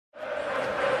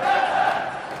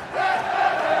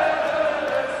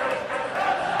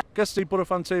Guest see Boro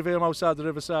Fan TV. I'm outside the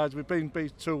Riverside. We've been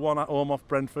beat 2-1 at home off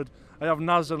Brentford. I have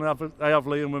Naz and I have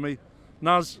Liam with me.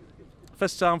 Naz,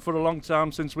 first time for a long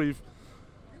time since we've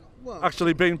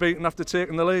actually been beaten after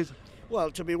taking the lead.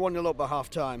 Well, to be 1-0 up at half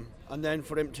time and then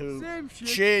for him to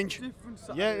change.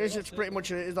 Yeah, it's pretty much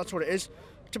that's what it is.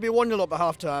 To be 1-0 up at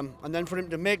half time and then for him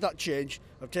to make that change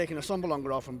of taking a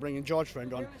longer off and bringing George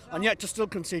Friend on and yet to still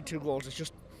concede 2 goals,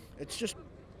 it's just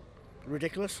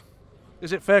ridiculous.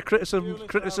 Is it fair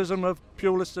criticism of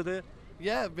Pulis today?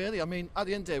 Yeah, really. I mean, at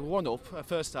the end of the day, we won up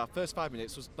first half. First 5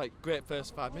 minutes was like great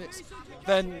first 5 minutes.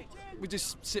 Then we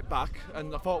just sit back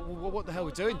and I thought, well, what the hell are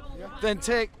we doing? Yeah. Then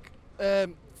take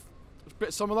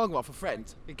some along off a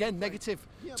friend. Again, negative.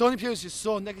 Yeah. Tony Pulis is just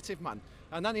so negative, man.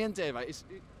 And at the end of the day, right,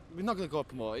 we're not going to go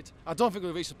promoted. I don't think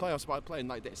we'll reach the playoffs by playing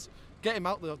like this. Get him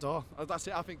out the door. That's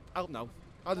it. I think out now.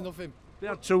 I had enough of him. They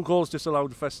had 2 goals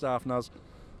disallowed the first half, Naz.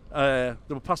 They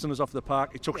were passing us off the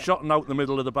park. He took Shotton out in the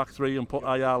middle of the back 3 and put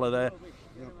Ayala there.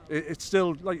 Yeah. It's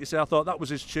still, like you say, I thought that was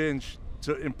his change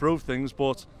to improve things,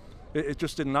 but it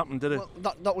just didn't happen, did it?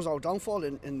 Well, that was our downfall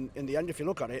in the end, if you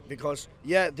look at it, because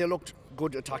yeah, they looked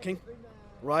good attacking,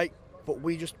 right? But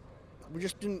we just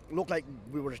didn't look like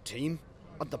we were a team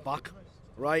at the back,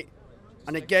 right?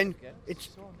 And again,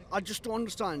 I just don't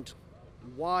understand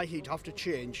why he'd have to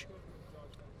change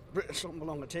something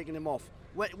along and taking him off.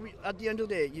 At the end of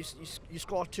the day, you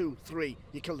score 2, 3,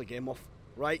 you kill the game off,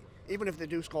 right? Even if they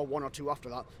do score 1 or 2 after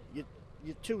that, you're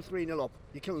 2-3-0 up,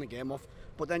 you're killing the game off.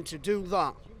 But then to do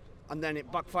that, and then it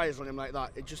backfires on him like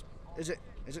that, is it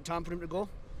time for him to go?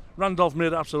 Randolph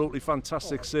made an absolutely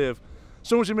fantastic save. As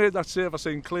soon as he made that save, I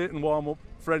seen Clayton warm up,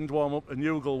 Friend warm up, and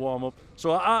Ugal warm up.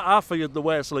 So I feared the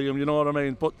worst, Liam, you know what I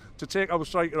mean? But to take our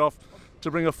striker off, to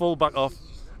bring a full back off,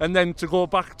 and then to go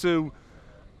back to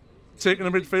taking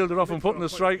a midfielder off and putting a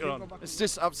striker on. It's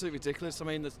just absolutely ridiculous. I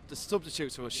mean, the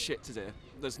substitutes were shit today.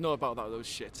 There's no about that, they were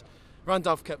shit.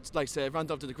 Randolph kept, like I say,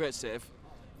 Randolph did a great save.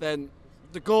 Then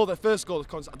the first goal,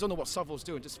 I don't know what Saville's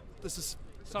doing. Just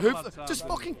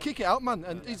fucking kick it out, man.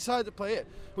 And he decided to play it.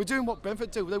 We're doing what Brentford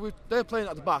do. They're playing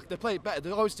at the back. They play it better. They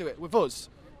always do it. With us,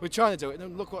 we're trying to do it. And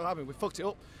then look what happened. We fucked it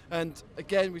up. And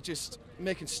again, we're just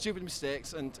making stupid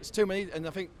mistakes. And it's too many. And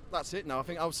I think that's it now. I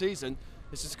think our season,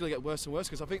 it's just going to get worse and worse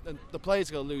because I think the players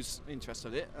are going to lose interest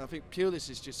in it. And I think Pulis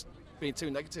is just being too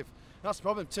negative. That's the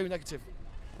problem, too negative.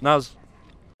 Naz,